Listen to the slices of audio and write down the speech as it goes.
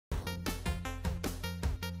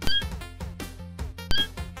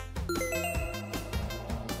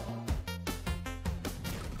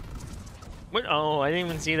What? Oh, I didn't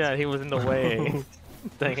even see that. He was in the way.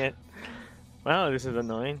 Dang it. Wow, this is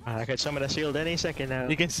annoying. I could summon a shield any second now.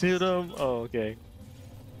 You can shoot him? Oh, okay.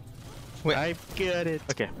 Wait. I get it.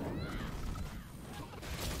 Okay.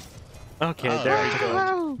 Okay, there we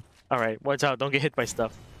go. Alright, watch out. Don't get hit by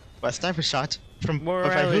stuff. A sniper shot from by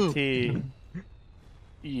who? Morality.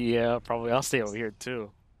 Yeah, probably. I'll stay over here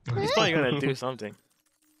too. He's probably gonna do something.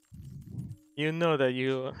 You know that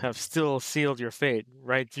you have still sealed your fate,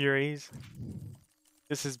 right, Furies?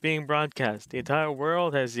 This is being broadcast. The entire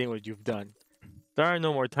world has seen what you've done. There are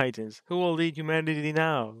no more Titans. Who will lead humanity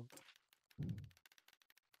now?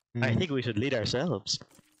 I think we should lead ourselves.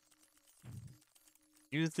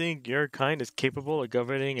 You think your kind is capable of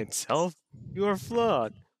governing itself? You are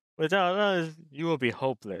flawed. Without us, you will be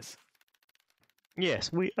hopeless.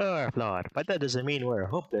 Yes, we are flawed, but that doesn't mean we're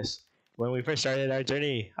hopeless. When we first started our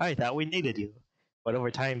journey, I thought we needed you. But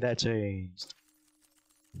over time, that changed.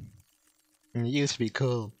 It used to be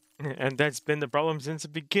cool. And that's been the problem since the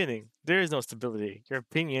beginning. There is no stability. Your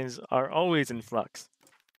opinions are always in flux.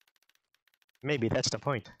 Maybe that's the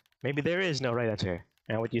point. Maybe there is no right answer,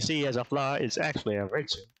 and what you see as a flaw is actually a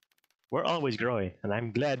virtue. We're always growing, and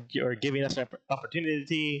I'm glad you're giving us an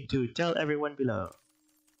opportunity to tell everyone below.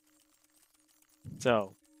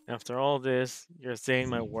 So, after all this, you're saying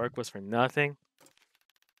my work was for nothing?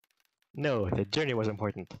 No, the journey was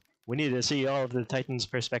important. We needed to see all of the Titans'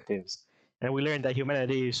 perspectives, and we learned that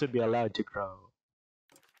humanity should be allowed to grow.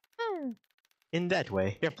 In that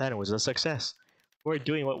way, your plan was a success. We're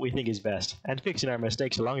doing what we think is best, and fixing our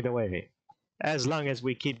mistakes along the way. As long as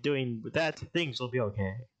we keep doing that, things will be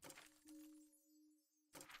okay.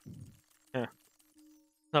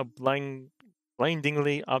 A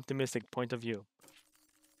blindingly optimistic point of view.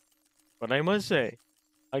 But I must say,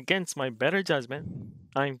 against my better judgment,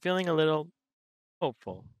 I'm feeling a little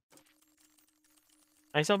hopeful.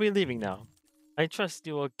 I shall be leaving now. I trust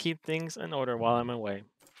you will keep things in order while I'm away.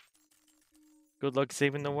 Good luck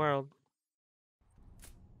saving the world.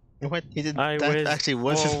 What? He did I that wish actually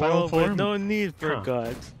was for his a final world with form? no need for Huh.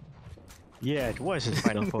 gods. Yeah, it was his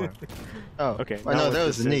final form. Oh, Okay, well, now no, what that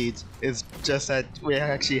was this the is. need. It's just that we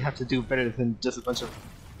actually have to do better than just a bunch of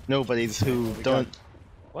nobodies who don't,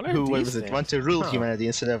 What are who what these was it, things? want to rule Huh. humanity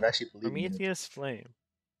instead of actually believing in it. Prometheus Flame.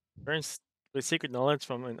 Burns with secret knowledge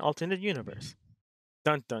from an alternate universe.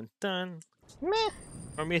 Dun dun dun. Meh.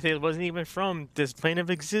 Prometheus wasn't even from this plane of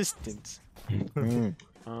existence. Mm.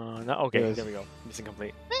 No, okay, Yes. there we go. Mission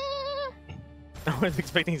complete. I was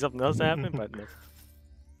expecting something else to happen, but no.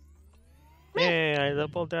 Yeah, I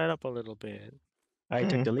leveled that up a little bit. I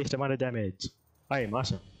took the least amount of damage. I am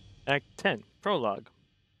awesome. Act 10, Prologue.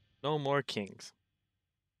 No more kings.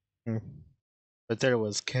 Mm. But there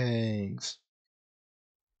was kings.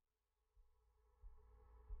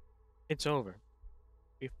 It's over.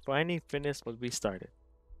 We finally finished what we started.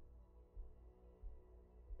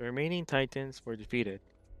 The remaining Titans were defeated,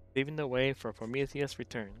 leaving the way for Prometheus'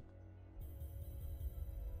 return.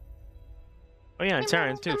 Oh yeah, and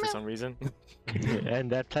Terran too for some reason. And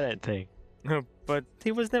that planet thing. But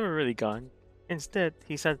he was never really gone. Instead,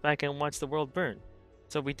 he sat back and watched the world burn.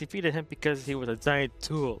 So we defeated him because he was a giant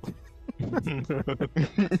tool.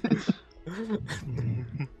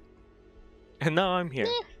 And now I'm here,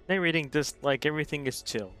 narrating this like everything is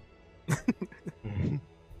chill.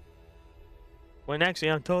 When actually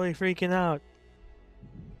I'm totally freaking out.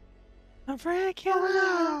 I'm freaking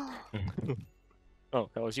out! Oh,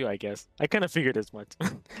 that was you, I guess. I kind of figured as much.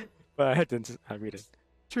 But I had to read it.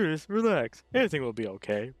 Truth, relax. Everything will be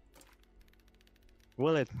okay.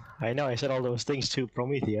 Well, I know I said all those things to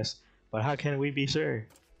Prometheus, but how can we be sure?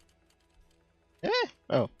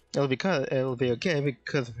 Oh, it'll be okay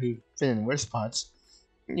because we've been in worse spots.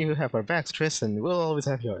 You have our backs, Tris, and we'll always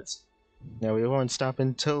have yours. Now we won't stop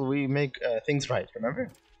until we make things right. Remember?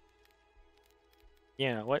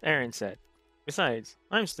 Yeah, what Aaron said. Besides,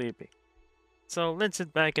 I'm sleepy. So let's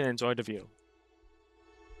sit back and enjoy the view.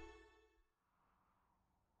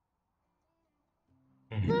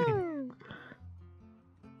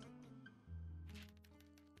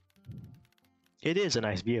 It is a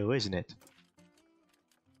nice view, isn't it?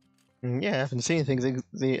 Yeah, I haven't seen things.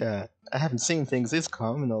 I haven't seen things this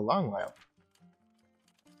calm in a long while.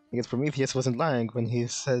 I guess Prometheus wasn't lying when he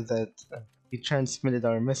said that he transmitted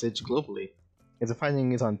our message globally. If the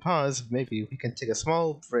fighting is on pause, maybe we can take a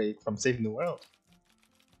small break from saving the world.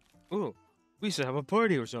 Ooh, we should have a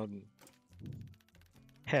party or something.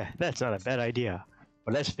 Heh, that's not a bad idea.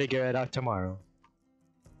 But let's figure it out tomorrow.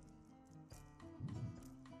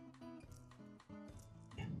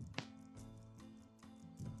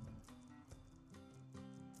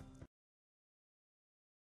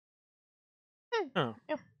 Oh,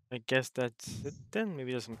 I guess that's it then.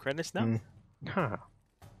 Maybe there's some credits now. Mm. Huh.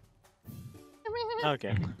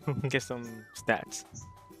 Okay, get some stats.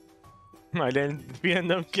 I didn't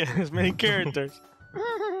end up getting as many characters.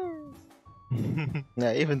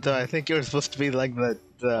 Yeah, even though I think you're supposed to be like the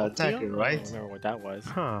attacker, I don't right? remember what that was.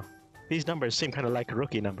 Huh. These numbers seem kind of like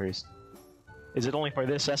rookie numbers. Is it only for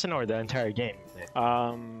this session or the entire game?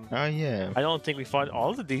 Oh yeah. I don't think we fought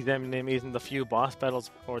all of these enemies in the few boss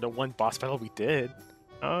battles, or the one boss battle we did.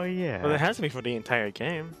 Oh yeah. Well, it has to be for the entire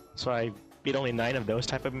game. So I beat only 9 of those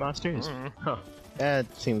type of monsters? Mm. Huh. That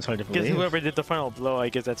seems hard to Because believe. whoever did the final blow, I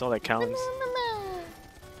guess that's all that counts.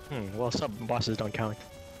 Well, some bosses don't count.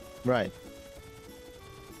 Right.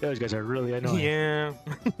 Those guys are really annoying. Yeah.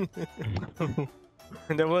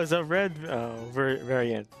 And there was a red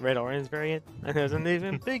variant, red-orange variant, and there's an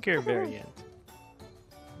even bigger variant.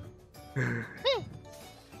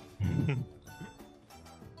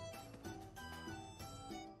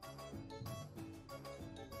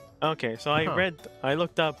 Okay, so Huh. I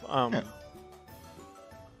looked up, Yeah.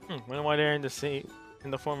 when were they in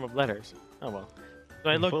in the form of letters? Oh well. So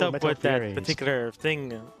I looked Full up Metal what that Furies. particular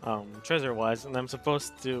thing, treasure was, and I'm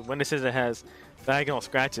supposed to, when it says it has diagonal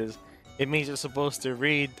scratches, it means you're supposed to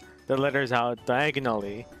read the letters out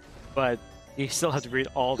diagonally, but you still have to read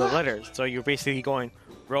all the letters. So you're basically going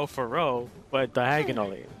row for row, but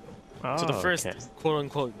diagonally. So the Oh, first okay.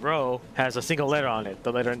 quote-unquote row has a single letter on it,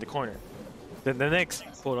 the letter in the corner. Then the next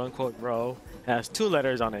quote-unquote row has 2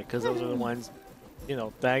 letters on it, because those are the ones,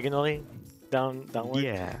 diagonally downward.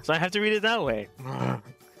 Yeah. So I have to read it that way.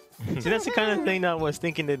 See, that's the kind of thing that I was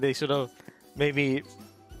thinking that they should have maybe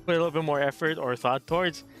put a little bit more effort or thought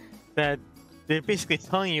towards. That they're basically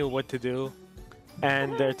telling you what to do,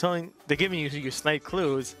 and they're giving you slight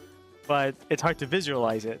clues, but it's hard to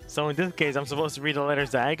visualize it. So in this case, I'm supposed to read the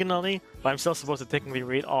letters diagonally, but I'm still supposed to technically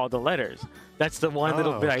read all the letters. That's the one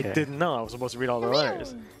little bit I okay. didn't know. I was supposed to read all the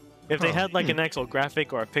letters. If they Huh. had like an actual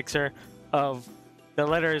graphic or a picture of the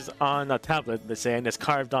letters on a tablet, let's say, and it's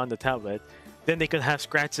carved on the tablet, then they could have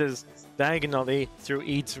scratches diagonally through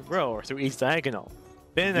each row or through each diagonal.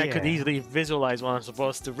 Then I could Yeah. easily visualize what I'm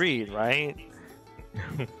supposed to read, right?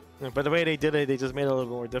 But the way they did it, they just made it a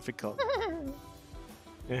little more difficult.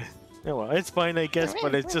 Yeah, well, it's fine, I guess,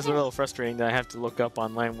 but it's just a little frustrating that I have to look up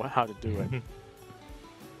online how to do it.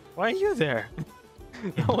 Why are you there?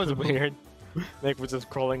 That was weird. Nick was just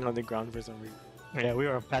crawling on the ground for some reason. Yeah, we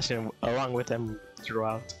were passing along with them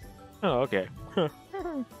throughout. Oh, okay.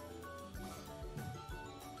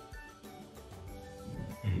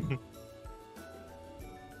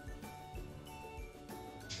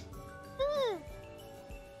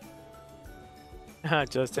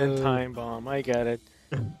 Just in time bomb. I get it.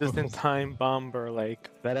 Just in time bomber, like.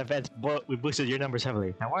 That event, we boosted your numbers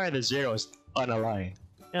heavily. Now, why are the zeros on a line?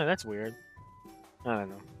 Yeah, that's weird. I don't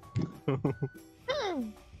know.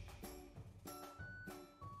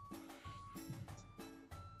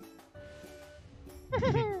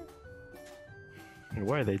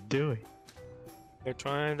 What are they doing? They're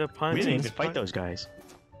trying to punch. We didn't and even fight punch. those guys.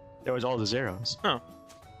 There was all the zeros.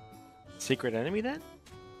 Secret enemy then?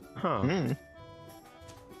 Huh. Hmm.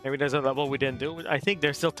 Maybe there's a level we didn't do. I think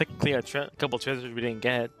there's still technically a couple treasures we didn't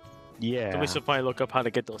get. Yeah. So we should probably look up how to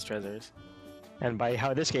get those treasures. And by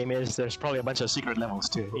how this game is, there's probably a bunch of secret levels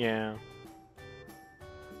too. Yeah.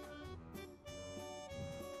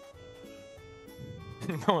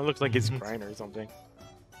 No, it looks like it's crying or something.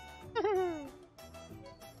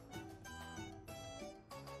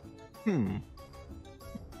 Hmm.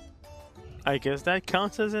 I guess that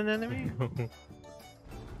counts as an enemy?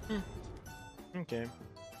 Okay.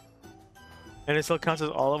 And it still counts as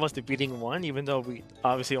all of us defeating one, even though we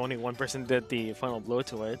obviously only one person did the final blow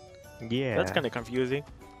to it. Yeah. That's kind of confusing.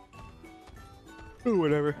 Ooh,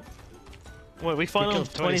 whatever. What, we fought him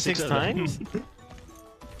killed 26 of them. times?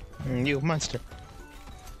 You monster.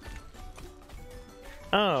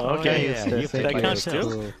 Oh, okay. yeah, you you think that by counts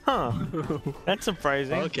yourself. too? Huh. That's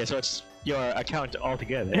surprising. Okay, so it's your account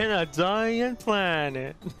altogether. In a giant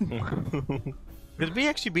planet. Did we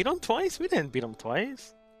actually beat him twice? We didn't beat him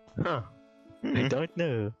twice. Huh. I Hmm. don't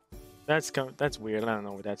know. That's weird. I don't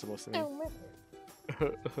know what that's supposed to mean.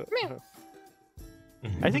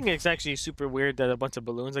 I think it's actually super weird that a bunch of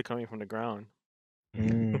balloons are coming from the ground.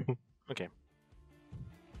 Hmm. Okay.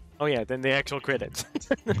 Oh yeah, then the actual credits.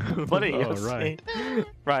 What are you Oh, right. saying?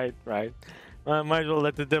 Right. Might as well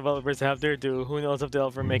let the developers have their due. Who knows if they'll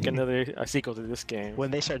ever make another sequel to this game?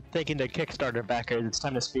 When they start thanking the Kickstarter backers, it's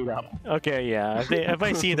time to speed up. Okay, yeah. If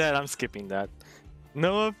I see that, I'm skipping that.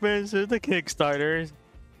 No offense to the Kickstarters.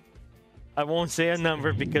 I won't say a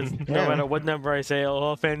number because no Yeah. matter what number I say,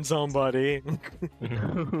 I'll offend somebody.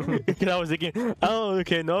 Because I was thinking, oh,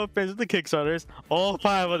 okay, no offense to the Kickstarters. All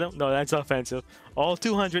 5 of them, no, that's offensive. All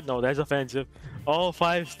 200, no, that's offensive. All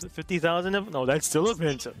 50,000 of, no, that's still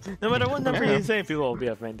offensive. No matter what number Yeah. you say, people will be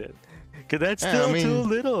offended. Because that's Yeah, I still mean, too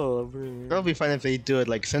little. That'll be fine if they do it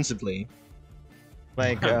like sensibly,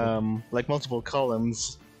 like multiple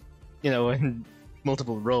columns, and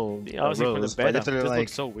multiple rows. Obviously, from the rows. But beta, if they're this like,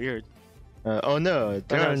 looks so weird. oh no,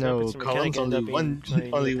 there no, are so no it's a mechanic columns, end only up being one,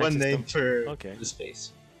 playing only the one text name system. per Okay. the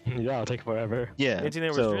space. Yeah, it'll take forever. Yeah. Engineer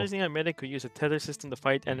was So realizing a medic could use a tether system to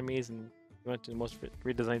fight enemies and went to the most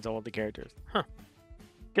redesigns all the characters. Huh.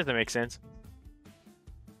 Guess that makes sense.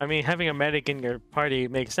 I mean, having a medic in your party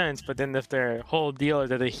makes sense, but then if their whole deal is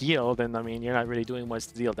that they heal, then I mean, you're not really doing much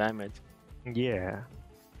to deal damage. Yeah.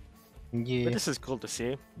 yeah. But this is cool to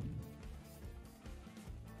see.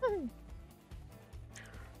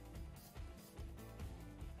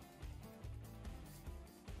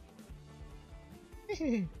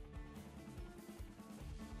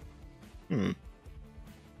 Hmm.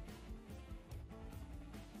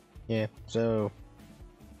 Yeah. So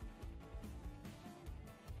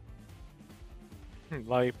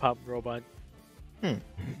Lollipop robot. Hmm.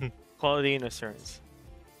 Quality and assurance.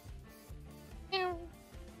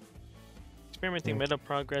 Experimenting Yeah. meta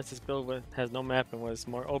progress. This build has no map and was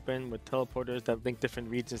more open with teleporters that link different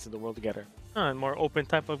regions of the world together. And more open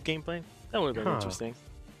type of gameplay. That would have been Huh. interesting.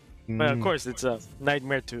 But of mm, course, it's a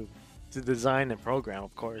nightmare to design and program.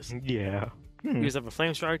 Of course. Yeah. hmm. Use of a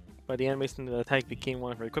flame shark, but the animation of the attack became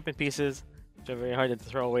one of her equipment pieces, which are very hard to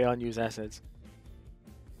throw away unused assets.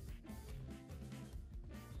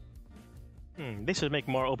 They should make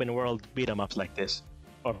more open world beat 'em ups like this,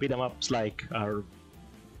 or beat 'em ups like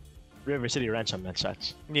River City Ransom and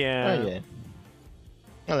such. Yeah. Oh yeah.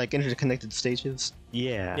 Yeah, like interconnected stages.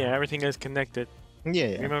 Yeah. Yeah, everything is connected. Yeah.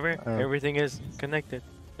 Yeah. Remember? Uh, Everything is connected.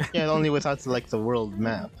 Yeah, only without like the world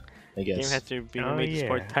map, I Game guess. had to be Oh, made to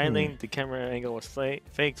support yeah. tiling. The camera angle was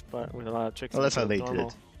faked, but with a lot of tricks. Well, that's how instead they of did normal.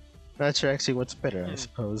 it. Not sure actually what's better, I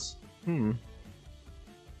suppose. Hmm.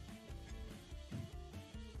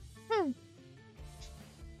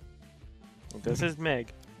 This is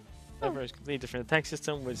Meg. However, it's a completely different attack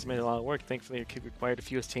system, which made a lot of work. Thankfully, it required a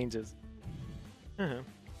few changes. To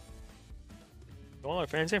all our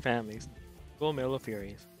friends and families. Full Middle of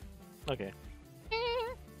Furies. Okay.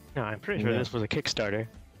 No, I'm pretty sure Yeah. this was a Kickstarter.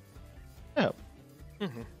 Oh.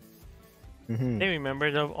 hmm Mm-hmm. They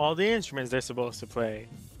remembered of all the instruments they're supposed to play.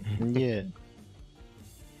 Yeah.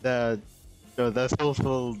 The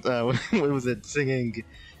soulful, what was it? Singing,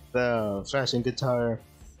 the thrashing guitar,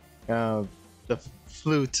 the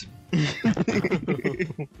flute.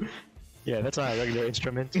 Yeah, that's not a regular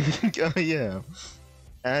instrument. Oh yeah.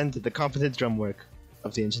 And the competent drum work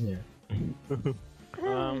of the engineer.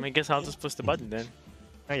 I guess I'll just push the button then.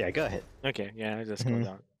 Oh yeah, go ahead. Okay, yeah, I just go Mhm.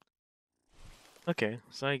 down. Okay,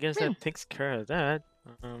 so I guess that takes care of that.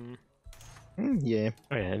 Yeah.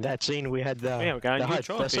 Oh yeah, in that scene we had the, yeah, we got a the new heart,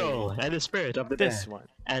 the trophy. soul, and the spirit of the This band, one.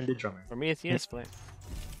 and the drummer. Prometheus Flame.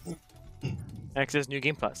 Access New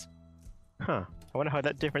Game Plus. Huh. I wonder how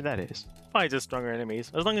different that is. Probably just stronger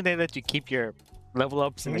enemies. As long as they let you keep your level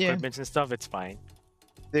ups and Yeah. equipments and stuff, it's fine.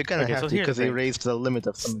 They kind of Okay, have so to here's because the they thing. raised the limit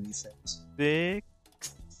of some of these things.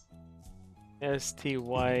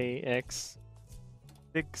 STYX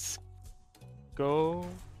 6 go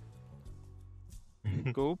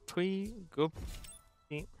go pre go.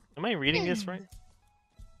 Am I reading this right?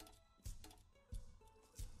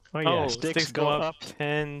 Oh yeah, sticks go up.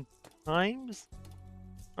 10 times.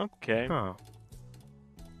 Okay. Huh.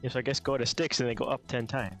 Yes, I guess go to sticks and then go up 10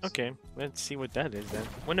 times. Okay. Let's see what that is then.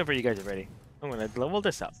 Whenever you guys are ready, I'm gonna level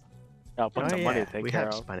this up. I'll put Oh some yeah, money to take we care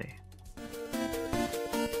have of. money.